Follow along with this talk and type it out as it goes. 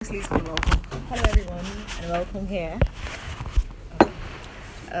Please be welcome. Hello everyone and welcome here.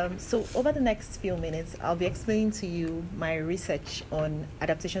 So over the next few minutes, I'll be explaining to you my research on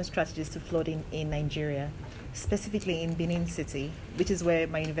adaptation strategies to flooding in Nigeria, specifically in Benin City, which is where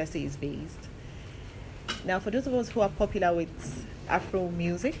my university is based. Now, for those of us who are popular with Afro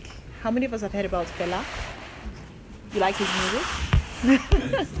music, how many of us have heard about Fela? You like his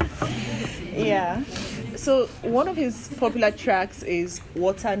music? Yeah. So one of his popular tracks is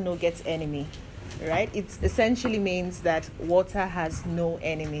Water No Get Enemy, right? It essentially means that water has no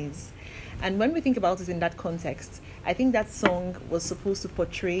enemies. And when we think about it in that context, I think that song was supposed to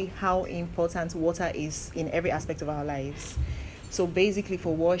portray how important water is in every aspect of our lives. So basically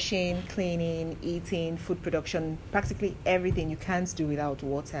for washing, cleaning, eating, food production, practically everything you can't do without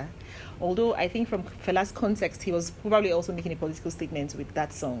water. Although I think from Fela's context, he was probably also making a political statement with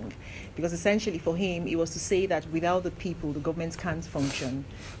that song. Because essentially for him, it was to say that without the people, the government can't function.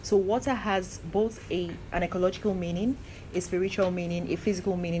 So water has both an ecological meaning, a spiritual meaning, a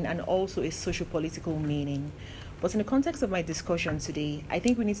physical meaning, and also a socio-political meaning. But in the context of my discussion today, I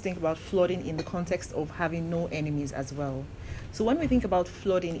think we need to think about flooding in the context of having no enemies as well. So when we think about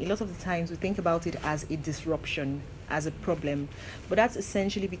flooding, a lot of the times we think about it as a disruption, as a problem. But that's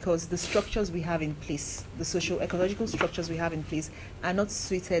essentially because the structures we have in place, the socio-ecological structures we have in place, are not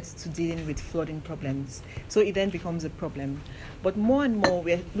suited to dealing with flooding problems. So it then becomes a problem. But more and more,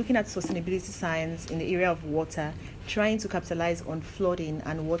 we're looking at sustainability science in the area of water, trying to capitalize on flooding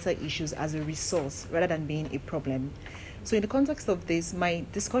and water issues as a resource rather than being a problem. So in the context of this, my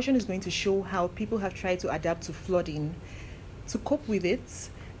discussion is going to show how people have tried to adapt to flooding, to cope with it,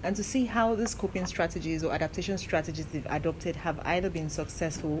 and to see how these coping strategies or adaptation strategies they've adopted have either been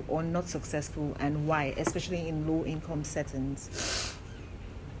successful or not successful, and why, especially in low-income settings.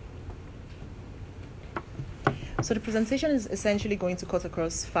 So the presentation is essentially going to cut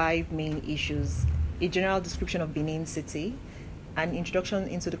across 5 main issues: a general description of Benin City, an introduction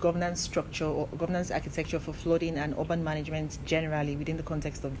into the governance structure or governance architecture for flooding and urban management generally within the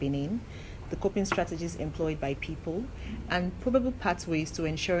context of Benin, the coping strategies employed by people, and probable pathways to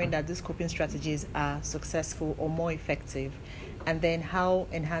ensuring that these coping strategies are successful or more effective, and then how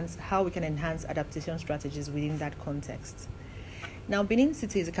we can enhance adaptation strategies within that context. Now, Benin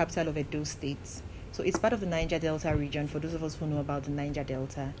City is the capital of Edo State. So it's part of the Niger Delta region, for those of us who know about the Niger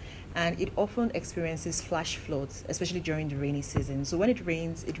Delta. And it often experiences flash floods, especially during the rainy season. So when it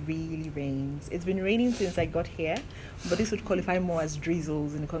rains, it really rains. It's been raining since I got here, but this would qualify more as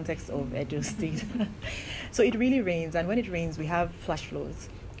drizzles in the context of Edo State. So it really rains, and when it rains, we have flash floods.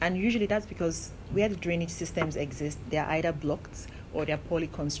 And usually that's because where the drainage systems exist, they're either blocked, or they're poorly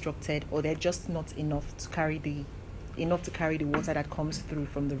constructed, or they're just not enough to carry the water that comes through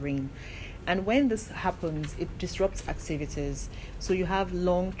from the rain. And when this happens, it disrupts activities. So you have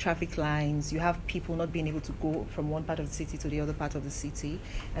long traffic lines, you have people not being able to go from one part of the city to the other part of the city,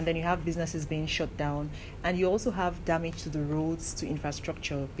 and then you have businesses being shut down, and you also have damage to the roads, to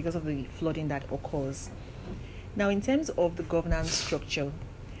infrastructure because of the flooding that occurs. Now, in terms of the governance structure,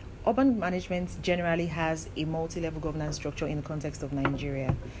 urban management generally has a multi-level governance structure in the context of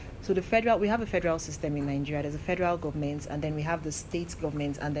Nigeria. So we have a federal system in Nigeria. There's a federal government, and then we have the state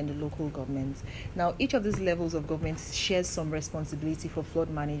government, and then the local government. Now, each of these levels of government shares some responsibility for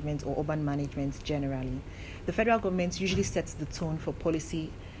flood management or urban management generally. The federal government usually sets the tone for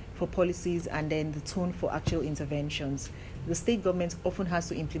policies, and then the tone for actual interventions. The state government often has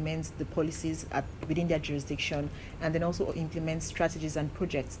to implement the policies within their jurisdiction, and then also implement strategies and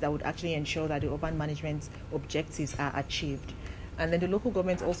projects that would actually ensure that the urban management objectives are achieved. And then the local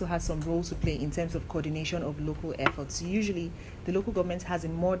government also has some role to play in terms of coordination of local efforts. Usually, the local government has a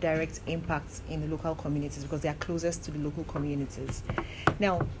more direct impact in the local communities because they are closest to the local communities.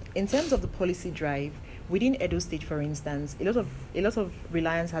 Now, in terms of the policy drive, within Edo State, for instance, a lot of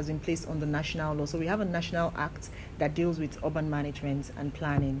reliance has been placed on the national law. So we have a national act that deals with urban management and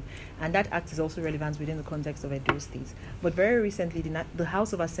planning, and that act is also relevant within the context of Edo State. But very recently, the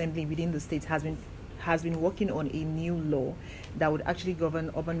House of Assembly within the state has been working on a new law that would actually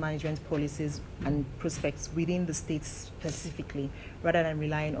govern urban management policies and prospects within the states specifically, rather than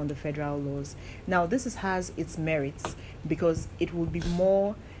relying on the federal laws. Now, this has its merits because it would be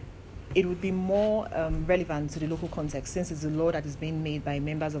more relevant to the local context, since it's a law that is being made by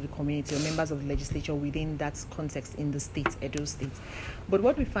members of the community or members of the legislature within that context in the state, Edo State. But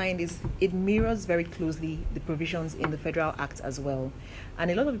what we find is it mirrors very closely the provisions in the Federal Act as well. And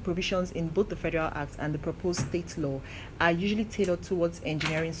a lot of the provisions in both the Federal Act and the proposed state law are usually tailored towards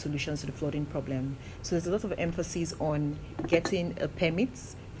engineering solutions to the flooding problem. So there's a lot of emphasis on getting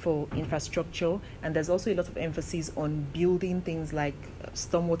permits for infrastructure, and there's also a lot of emphasis on building things like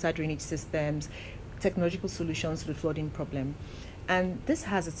stormwater drainage systems, technological solutions to the flooding problem. And this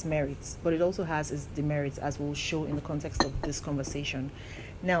has its merits, but it also has its demerits, as we'll show in the context of this conversation.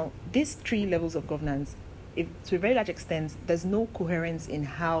 Now, these three levels of governance, to a very large extent, there's no coherence in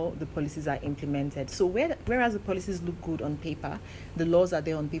how the policies are implemented. So whereas the policies look good on paper, the laws are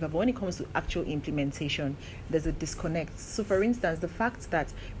there on paper, but when it comes to actual implementation, there's a disconnect. So for instance, the fact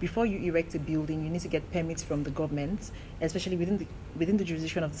that before you erect a building, you need to get permits from the government, especially within the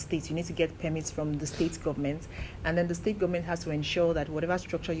jurisdiction of the state, you need to get permits from the state government, and then the state government has to ensure that whatever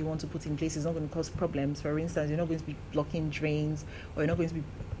structure you want to put in place is not going to cause problems. For instance, you're not going to be blocking drains, or you're not going to be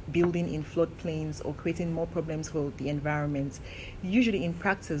building in floodplains or creating more problems for the environment. Usually in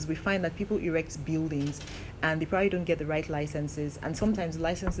practice, we find that people erect buildings and they probably don't get the right licenses, and sometimes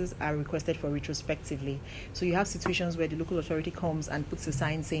licenses are requested for retrospectively. So you have situations where the local authority comes and puts a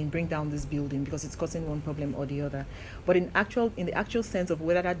sign saying bring down this building because it's causing one problem or the other. But in the actual sense of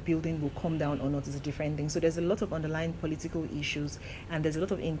whether that building will come down or not is a different thing. So there's a lot of underlying political issues, and there's a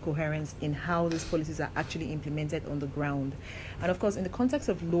lot of incoherence in how these policies are actually implemented on the ground. And of course, in the context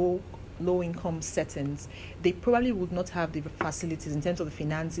of low income settings, they probably would not have the facilities in terms of the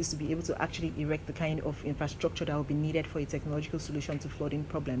finances to be able to actually erect the kind of infrastructure that will be needed for a technological solution to flooding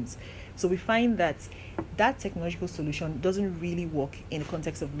problems. So we find that technological solution doesn't really work in the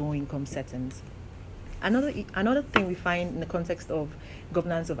context of low income settings. Another thing we find in the context of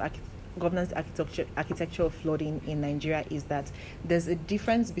governance architecture of flooding in Nigeria is that there's a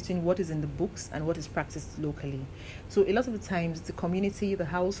difference between what is in the books and what is practiced locally. So a lot of the times the community, the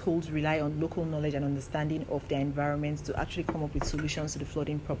households rely on local knowledge and understanding of their environment to actually come up with solutions to the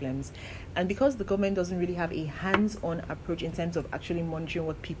flooding problems. And because the government doesn't really have a hands-on approach in terms of actually monitoring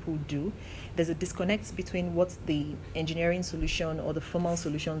what people do, there's a disconnect between what the engineering solution or the formal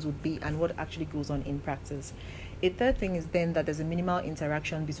solutions would be and what actually goes on in practice. A third thing is then that there's a minimal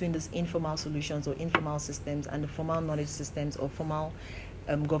interaction between these informal solutions or informal systems and the formal knowledge systems or formal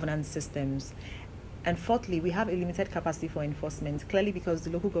governance systems. And fourthly, we have a limited capacity for enforcement, clearly because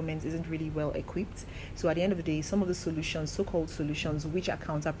the local government isn't really well equipped. So at the end of the day, some of the solutions, so-called solutions, which are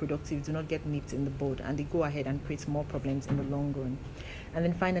counterproductive, do not get nipped in the bud, and they go ahead and create more problems in the long run. And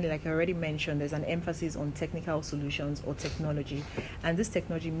then finally, like I already mentioned, there's an emphasis on technical solutions or technology, and this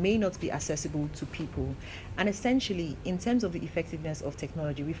technology may not be accessible to people. And essentially, in terms of the effectiveness of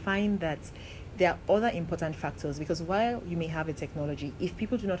technology, we find that there are other important factors, because while you may have a technology, if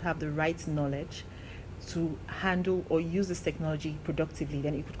people do not have the right knowledge to handle or use this technology productively,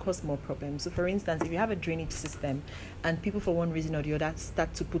 then it could cause more problems. So for instance, if you have a drainage system and people for one reason or the other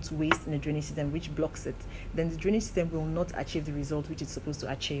start to put waste in the drainage system which blocks it, then the drainage system will not achieve the result which it's supposed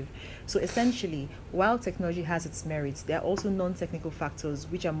to achieve. So essentially, while technology has its merits, there are also non-technical factors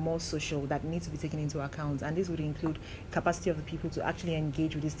which are more social that need to be taken into account, and this would include capacity of the people to actually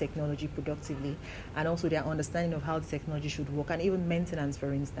engage with this technology productively, and also their understanding of how the technology should work, and even maintenance,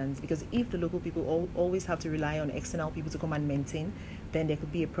 for instance, because if the local people always have to rely on external people to come and maintain, then there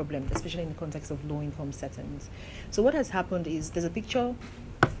could be a problem, especially in the context of low-income settings. So what has happened is there's a picture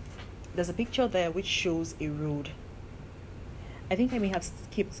there which shows a road. I think I may have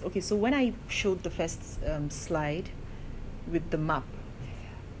skipped. Okay, so when I showed the first slide with the map,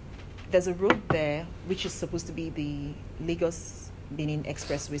 there's a road there which is supposed to be the Lagos Benin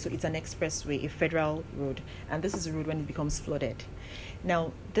Expressway. So it's an expressway, a federal road, and this is a road when it becomes flooded.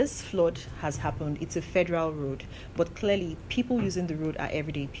 Now, this flood has happened. It's a federal road, but clearly people using the road are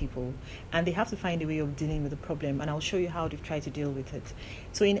everyday people, and they have to find a way of dealing with the problem, and I'll show you how they've tried to deal with it.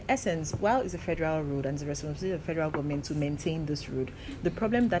 So in essence, while it's a federal road and it's the responsibility of the federal government to maintain this road, the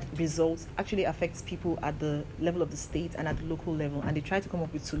problem that results actually affects people at the level of the state and at the local level, and they try to come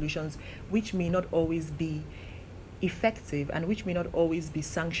up with solutions which may not always be effective and which may not always be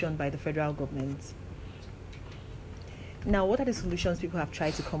sanctioned by the federal government. Now, what are the solutions people have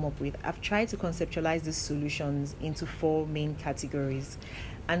tried to come up with? I've tried to conceptualize these solutions into four main categories.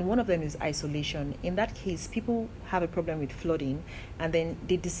 And one of them is isolation. In that case, people have a problem with flooding, and then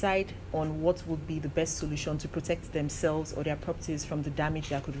they decide on what would be the best solution to protect themselves or their properties from the damage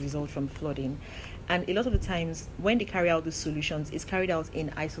that could result from flooding. And a lot of the times, when they carry out these solutions, it's carried out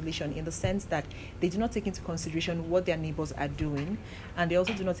in isolation, in the sense that they do not take into consideration what their neighbors are doing, and they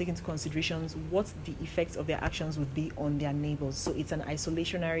also do not take into consideration what the effects of their actions would be on their neighbors. So it's an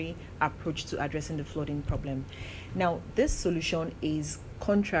isolationary approach to addressing the flooding problem. Now, this solution is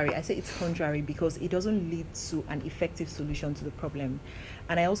contrary. I say it's contrary because it doesn't lead to an effective solution to the problem.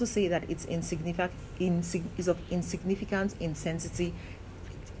 And I also say that it's is of insignificant intensity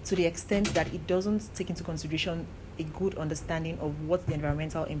to the extent that it doesn't take into consideration a good understanding of what the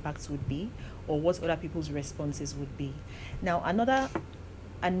environmental impacts would be or what other people's responses would be. Now, another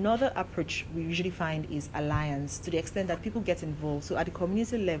approach we usually find is alliance, to the extent that people get involved. So at the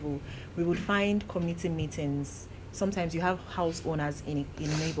community level, we would find community meetings. Sometimes you have house owners in a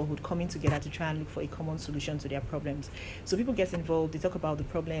neighborhood coming together to try and look for a common solution to their problems. So people get involved, they talk about the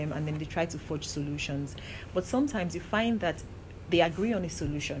problem, and then they try to forge solutions. But sometimes you find that they agree on a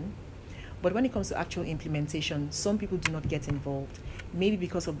solution, but when it comes to actual implementation, some people do not get involved, maybe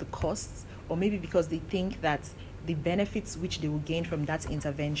because of the costs, or maybe because they think that the benefits which they will gain from that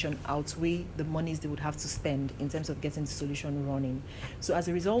intervention outweigh the monies they would have to spend in terms of getting the solution running. So as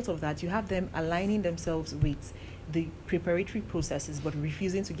a result of that, you have them aligning themselves with the preparatory processes but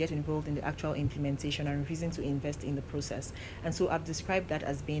refusing to get involved in the actual implementation and refusing to invest in the process. And so I've described that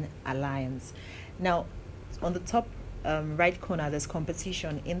as being alliance. Now, on the top right corner, there's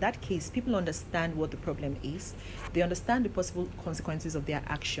competition. In that case, people understand what the problem is. They understand the possible consequences of their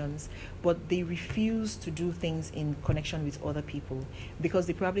actions, but they refuse to do things in connection with other people because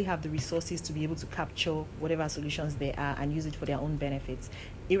they probably have the resources to be able to capture whatever solutions there are and use it for their own benefits,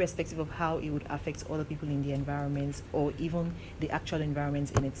 irrespective of how it would affect other people in the environment or even the actual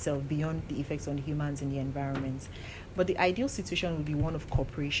environment in itself, beyond the effects on humans in the environment. But the ideal situation would be one of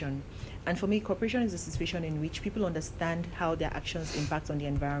cooperation. And for me, cooperation is a situation in which people understand how their actions impact on the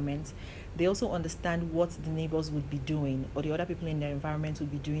environment. They also understand what the neighbors would be doing or the other people in their environment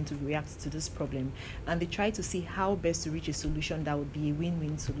would be doing to react to this problem. And they try to see how best to reach a solution that would be a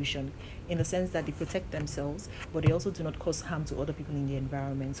win-win solution, in the sense that they protect themselves, but they also do not cause harm to other people in the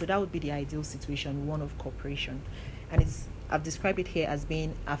environment. So that would be the ideal situation, one of cooperation. And I've described it here as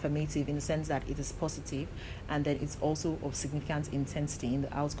being affirmative in the sense that it is positive, and that it's also of significant intensity in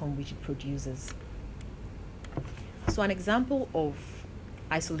the outcome which it produces. So an example of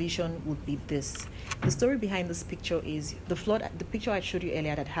isolation would be this. The story behind this picture is the picture I showed you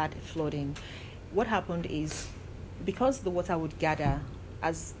earlier that had flooding. What happened is, because the water would gather,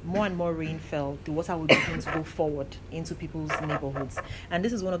 as more and more rain fell, the water would begin to go forward into people's neighborhoods. And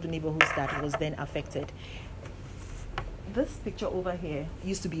this is one of the neighborhoods that was then affected. This picture over here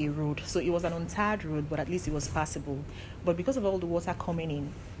used to be a road, so it was an untarred road, but at least it was passable. But because of all the water coming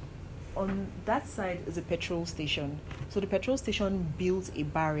in, on that side is a petrol station. So the petrol station built a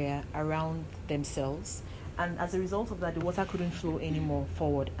barrier around themselves, and as a result of that, the water couldn't flow anymore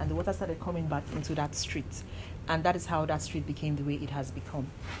forward, and the water started coming back into that street. And that is how that street became the way it has become.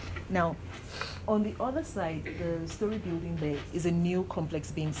 Now, on the other side, the story building there is a new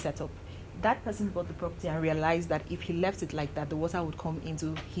complex being set up. That person bought the property and realized that if he left it like that, the water would come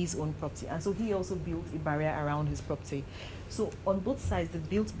into his own property. And so he also built a barrier around his property. So on both sides, they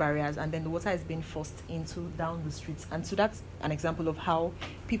built barriers, and then the water is being forced down the streets. And so that's an example of how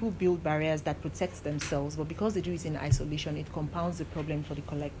people build barriers that protect themselves, but because they do it in isolation, it compounds the problem for the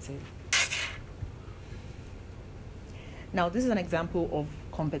collective. Now, this is an example of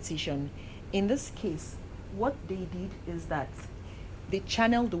competition. In this case, what they did is that they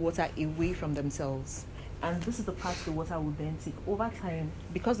channeled the water away from themselves. And this is the path the water would then take. Over time,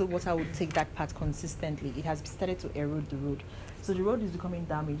 because the water would take that path consistently, it has started to erode the road. So the road is becoming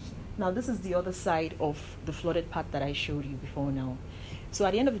damaged. Now, this is the other side of the flooded path that I showed you before now. So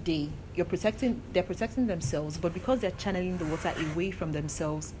at the end of the day, they're protecting themselves, but because they're channeling the water away from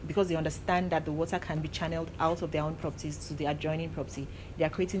themselves, because they understand that the water can be channeled out of their own properties to the adjoining property, they are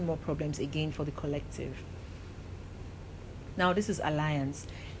creating more problems again for the collective. Now, this is alliance.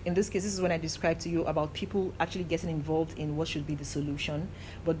 In this case, this is when I described to you about people actually getting involved in what should be the solution,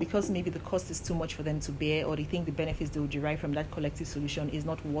 but because maybe the cost is too much for them to bear, or they think the benefits they will derive from that collective solution is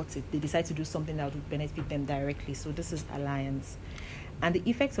not worth it, they decide to do something that would benefit them directly. So this is alliance. And the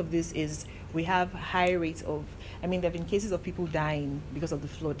effects of this is we have high rates of, there have been cases of people dying because of the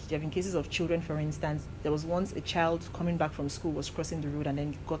flood. There have been cases of children, for instance. There was once a child coming back from school, was crossing the road, and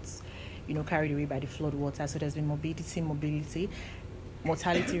then got carried away by the flood water. So there's been mortality,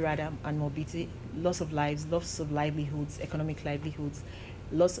 and morbidity, loss of lives, loss of livelihoods, economic livelihoods,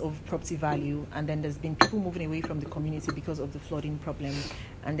 loss of property value, and then there's been people moving away from the community because of the flooding problem.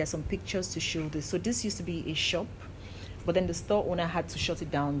 And there's some pictures to show this. So this used to be a shop, but then the store owner had to shut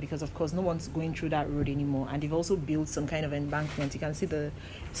it down because, of course, no one's going through that road anymore. And they've also built some kind of embankment. You can see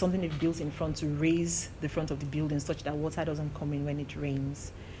something they've built in front to raise the front of the building such that water doesn't come in when it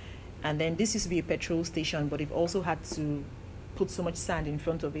rains. And then this used to be a petrol station, but they've also had to put so much sand in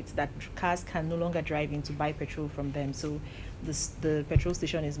front of it that cars can no longer drive in to buy petrol from them. So the petrol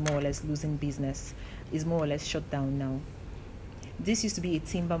station is more or less losing business, is more or less shut down now. This used to be a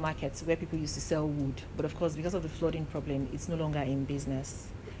timber market where people used to sell wood, but of course, because of the flooding problem, it's no longer in business.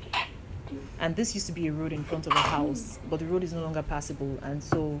 And this used to be a road in front of a house, but the road is no longer passable, and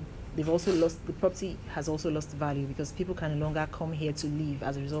so the property has also lost value because people can no longer come here to live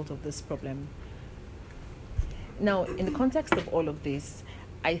as a result of this problem. Now, in the context of all of this,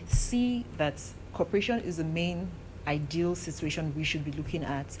 I see that cooperation is the main ideal situation we should be looking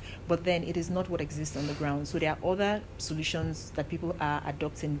at, but then it is not what exists on the ground. So there are other solutions that people are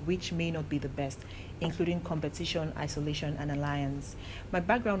adopting which may not be the best, including competition, isolation, and alliance. My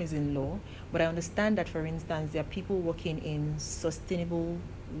background is in law, but I understand that, for instance, there are people working in sustainable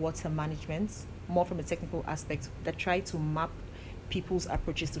water management, more from a technical aspect, that try to map people's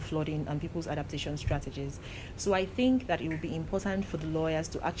approaches to flooding and people's adaptation strategies. So I think that it will be important for the lawyers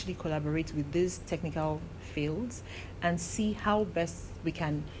to actually collaborate with these technical fields and see how best we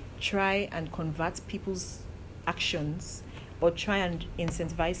can try and convert people's actions or try and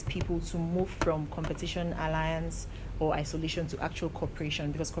incentivize people to move from competition, alliance, or isolation to actual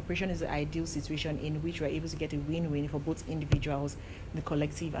cooperation, because cooperation is the ideal situation in which we're able to get a win-win for both individuals, the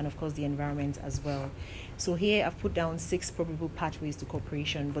collective, and of course the environment as well. So here I've put down 6 probable pathways to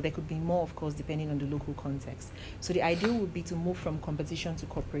cooperation, but there could be more, of course, depending on the local context. So the ideal would be to move from competition to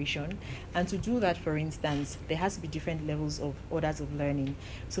cooperation, and to do that, for instance, there has to be different levels of orders of learning.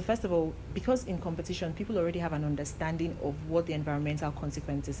 So first of all, because in competition people already have an understanding of what the environmental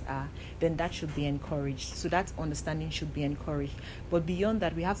consequences are, then that should be encouraged. So that understanding should be encouraged. But beyond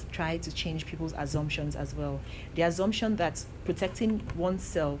that, we have to try to change people's assumptions as well. The assumption that protecting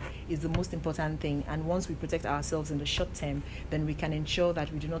oneself is the most important thing, and once we protect ourselves in the short term, then we can ensure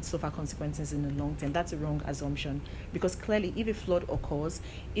that we do not suffer consequences in the long term. That's a wrong assumption, because clearly if a flood occurs,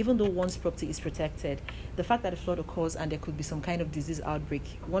 even though one's property is protected, the fact that a flood occurs and there could be some kind of disease outbreak,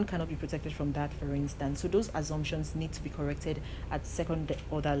 one cannot be protected from that, for instance. So those assumptions need to be corrected at second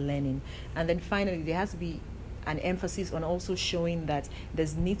order learning. And then finally, there has to be an emphasis on also showing that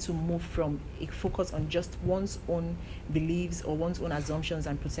there's need to move from a focus on just one's own beliefs or one's own assumptions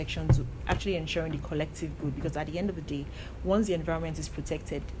and protection to actually ensuring the collective good, because at the end of the day, once the environment is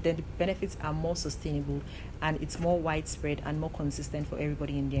protected, then the benefits are more sustainable and it's more widespread and more consistent for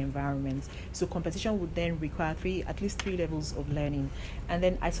everybody in the environment. So competition would then require at least three levels of learning. And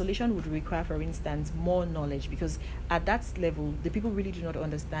then isolation would require, for instance, more knowledge, because at that level, the people really do not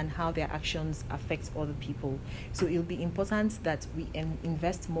understand how their actions affect other people. So it'll be important that we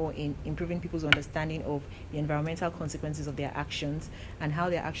invest more in improving people's understanding of the environmental consequences of their actions and how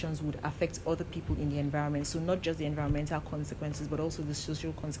their actions would affect other people in the environment. So not just the environmental consequences, but also the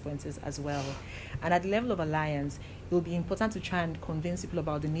social consequences as well. And at the level of alliance, it will be important to try and convince people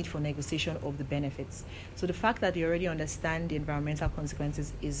about the need for negotiation of the benefits. So the fact that they already understand the environmental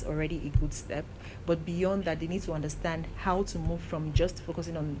consequences is already a good step. But beyond that, they need to understand how to move from just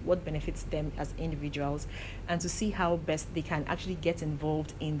focusing on what benefits them as individuals and to see how best they can actually get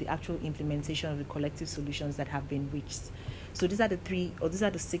involved in the actual implementation of the collective solutions that have been reached. So these are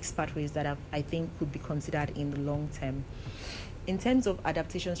the 6 pathways that I think could be considered in the long term. In terms of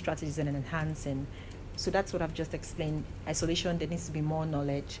adaptation strategies and enhancing, so that's what I've just explained. Isolation, there needs to be more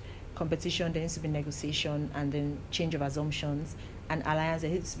knowledge. Competition, there needs to be negotiation and then change of assumptions. And alliance,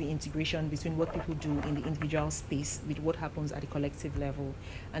 there needs to be integration between what people do in the individual space with what happens at the collective level.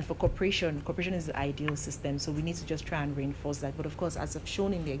 And for cooperation is the ideal system, so we need to just try and reinforce that. But of course, as I've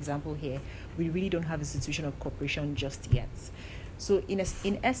shown in the example here, we really don't have a situation of cooperation just yet. So in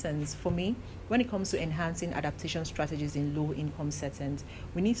essence, for me, when it comes to enhancing adaptation strategies in low-income settings,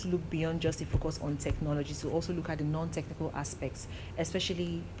 we need to look beyond just a focus on technology to also look at the non-technical aspects,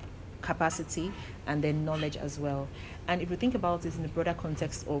 especially capacity and then knowledge as well. And if we think about it in the broader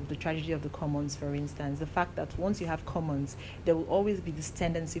context of the tragedy of the commons, for instance, the fact that once you have commons, there will always be this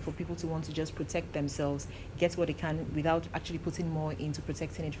tendency for people to want to just protect themselves, get what they can without actually putting more into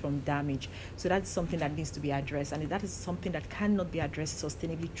protecting it from damage. So that's something that needs to be addressed, and that is something that cannot be addressed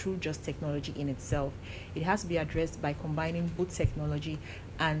sustainably through just technology in itself. It has to be addressed by combining both technology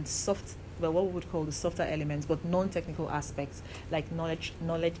and what we would call the softer elements, but non-technical aspects like knowledge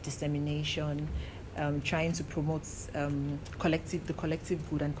dissemination, trying to promote the collective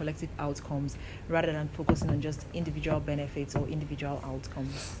good and collective outcomes, rather than focusing on just individual benefits or individual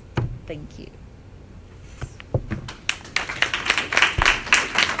outcomes. Thank you.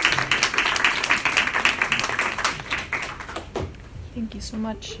 Thank you so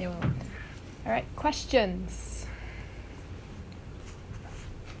much. You're welcome. All right, questions.